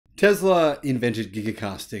Tesla invented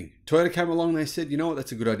gigacasting. Toyota came along, they said, you know what,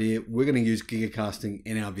 that's a good idea. We're going to use gigacasting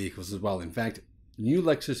in our vehicles as well. In fact, new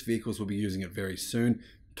Lexus vehicles will be using it very soon.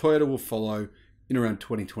 Toyota will follow in around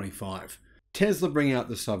 2025. Tesla bring out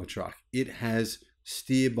the Cybertruck. It has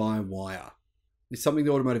steer-by-wire. It's something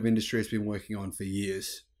the automotive industry has been working on for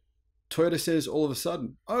years. Toyota says all of a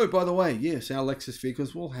sudden, oh, by the way, yes, our Lexus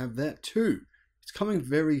vehicles will have that too. It's coming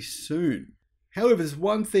very soon. However, there's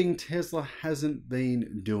one thing Tesla hasn't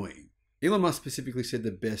been doing. Elon Musk specifically said the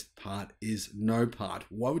best part is no part.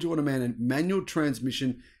 Why would you want a manual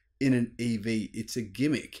transmission in an EV? It's a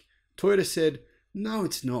gimmick. Toyota said, no,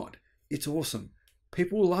 it's not. It's awesome.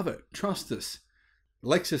 People will love it. Trust us.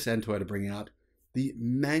 Lexus and Toyota bring out the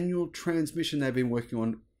manual transmission they've been working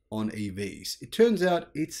on EVs. It turns out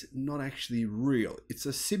it's not actually real. It's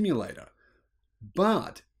a simulator.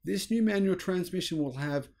 But this new manual transmission will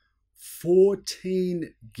have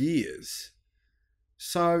 14 gears.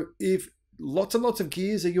 So if lots and lots of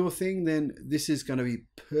gears are your thing, then this is going to be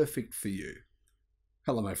perfect for you.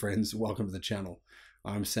 Hello, my friends. Welcome to the channel.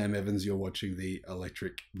 I'm Sam Evans. You're watching the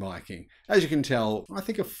Electric Viking. As you can tell, I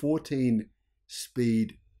think a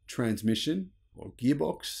 14-speed transmission or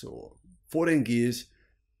gearbox or 14 gears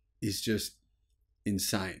is just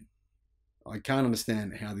insane. I can't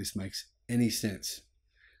understand how this makes any sense.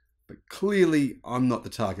 But clearly, I'm not the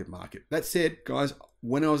target market. That said, guys,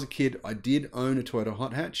 when I was a kid, I did own a Toyota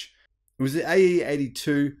hot hatch. It was the AE82.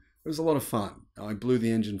 It was a lot of fun. I blew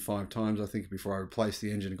the engine 5 times, I think, before I replaced the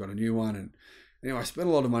engine and got a new one. And anyway, I spent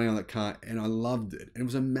a lot of money on that car and I loved it. And it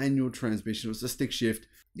was a manual transmission. It was a stick shift.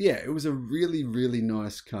 Yeah, it was a really, really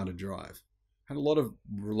nice car to drive. Had a lot of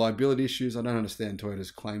reliability issues. I don't understand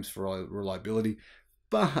Toyota's claims for reliability,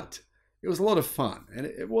 but it was a lot of fun and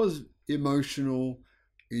it was emotional,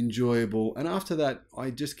 enjoyable. And after that, I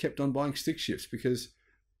just kept on buying stick shifts because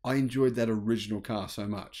I enjoyed that original car so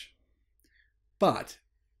much. But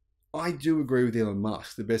I do agree with Elon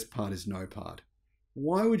Musk. The best part is no part.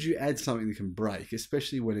 Why would you add something that can break,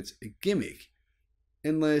 especially when it's a gimmick,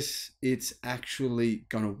 unless it's actually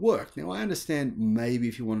going to work? Now, I understand maybe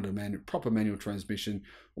if you wanted a proper manual transmission,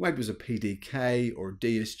 or maybe it was a PDK or a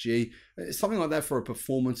DSG, something like that for a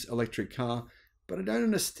performance electric car. But I don't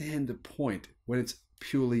understand the point when it's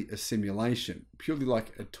purely a simulation, purely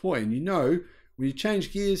like a toy. And you know, when you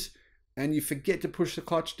change gears and you forget to push the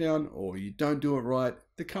clutch down or you don't do it right,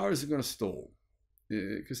 the car isn't going to stall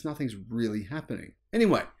because nothing's really happening.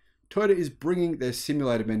 Anyway, Toyota is bringing their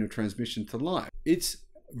simulated manual transmission to life. It's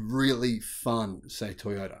really fun, say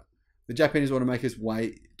Toyota. The Japanese automaker's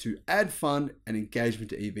way to add fun and engagement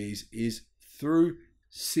to EVs is through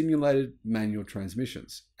simulated manual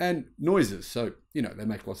transmissions and noises. So, you know, they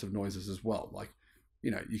make lots of noises as well. Like, you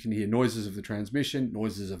know, you can hear noises of the transmission,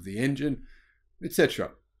 noises of the engine, etc.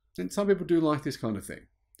 And some people do like this kind of thing.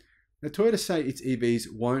 Now, Toyota say its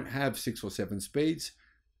EVs won't have 6 or 7 speeds,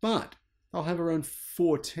 but they'll have around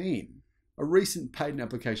 14. A recent patent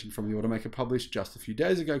application from the automaker published just a few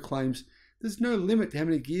days ago claims there's no limit to how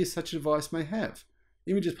many gears such a device may have.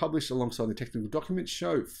 Images published alongside the technical documents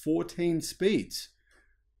show 14 speeds.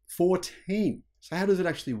 14. So how does it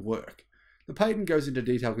actually work? The patent goes into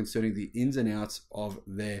detail concerning the ins and outs of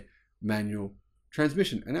their manual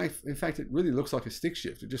transmission. And in fact, it really looks like a stick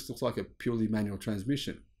shift. It just looks like a purely manual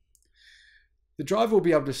transmission. The driver will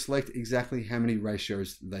be able to select exactly how many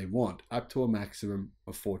ratios they want, up to a maximum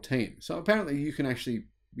of 14. So apparently you can actually,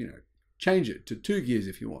 you know, change it to 2 gears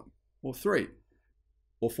if you want, or 3,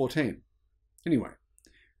 or 14. Anyway,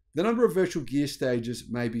 the number of virtual gear stages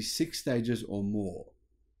may be 6 stages or more,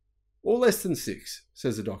 or less than 6,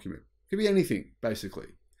 says the document. Could be anything, basically.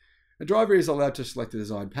 A driver is allowed to select a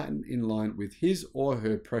design pattern in line with his or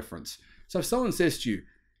her preference. So if someone says to you,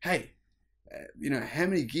 hey, you know, how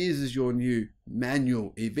many gears is your new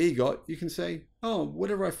manual EV got? You can say, oh,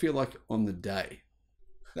 whatever I feel like on the day.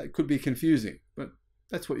 That could be confusing, but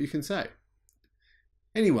that's what you can say.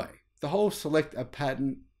 Anyway, the whole select a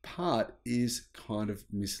pattern part is kind of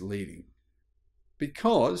misleading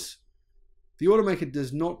because the automaker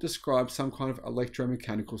does not describe some kind of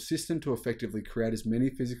electromechanical system to effectively create as many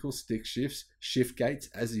physical stick shifts, shift gates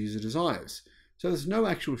as the user desires. So there's no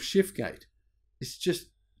actual shift gate. It's just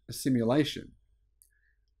a simulation.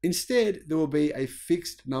 Instead, there will be a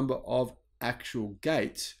fixed number of actual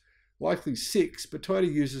gates, likely 6, but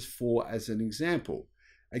Toyota uses 4 as an example.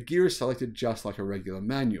 A gear is selected just like a regular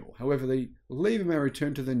manual. However, the lever may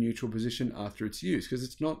return to the neutral position after its use because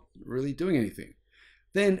it's not really doing anything.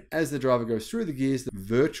 Then, as the driver goes through the gears, the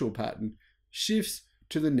virtual pattern shifts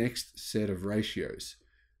to the next set of ratios.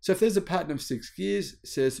 So if there's a pattern of 6 gears,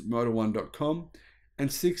 says motor1.com,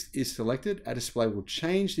 and 6 is selected, a display will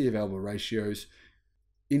change the available ratios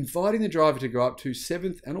inviting the driver to go up to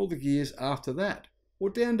 7th and all the gears after that, or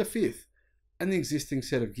down to 5th and the existing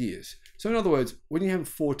set of gears. So in other words, when you have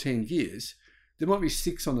 14 gears, there might be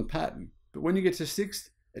 6 on the pattern, but when you get to 6th,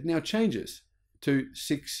 it now changes to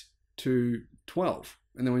 6 to 12.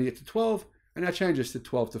 And then when you get to 12, it now changes to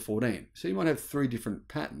 12 to 14. So you might have 3 different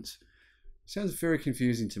patterns. Sounds very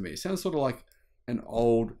confusing to me. It sounds sort of like an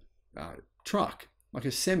old truck, like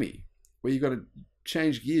a semi, where you've got to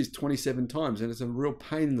change gears 27 times and it's a real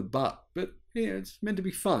pain in the butt. But yeah, it's meant to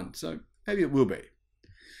be fun, so maybe it will be.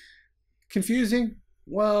 Confusing?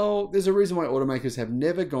 Well, there's a reason why automakers have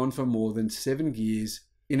never gone for more than 7 gears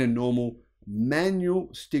in a normal manual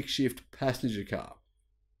stick shift passenger car.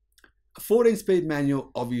 A 14-speed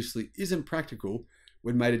manual obviously isn't practical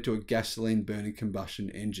when mated to a gasoline burning combustion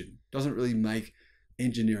engine. Doesn't really make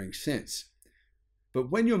engineering sense. But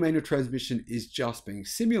when your manual transmission is just being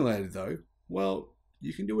simulated though, well,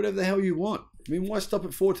 you can do whatever the hell you want. I mean, why stop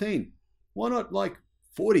at 14? Why not like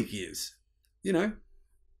 40 gears? You know,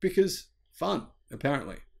 because fun,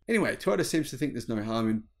 apparently. Anyway, Toyota seems to think there's no harm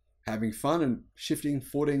in having fun and shifting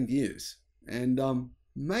 14 gears. And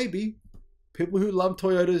maybe people who love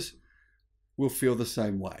Toyotas will feel the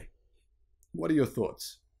same way. What are your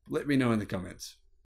thoughts? Let me know in the comments.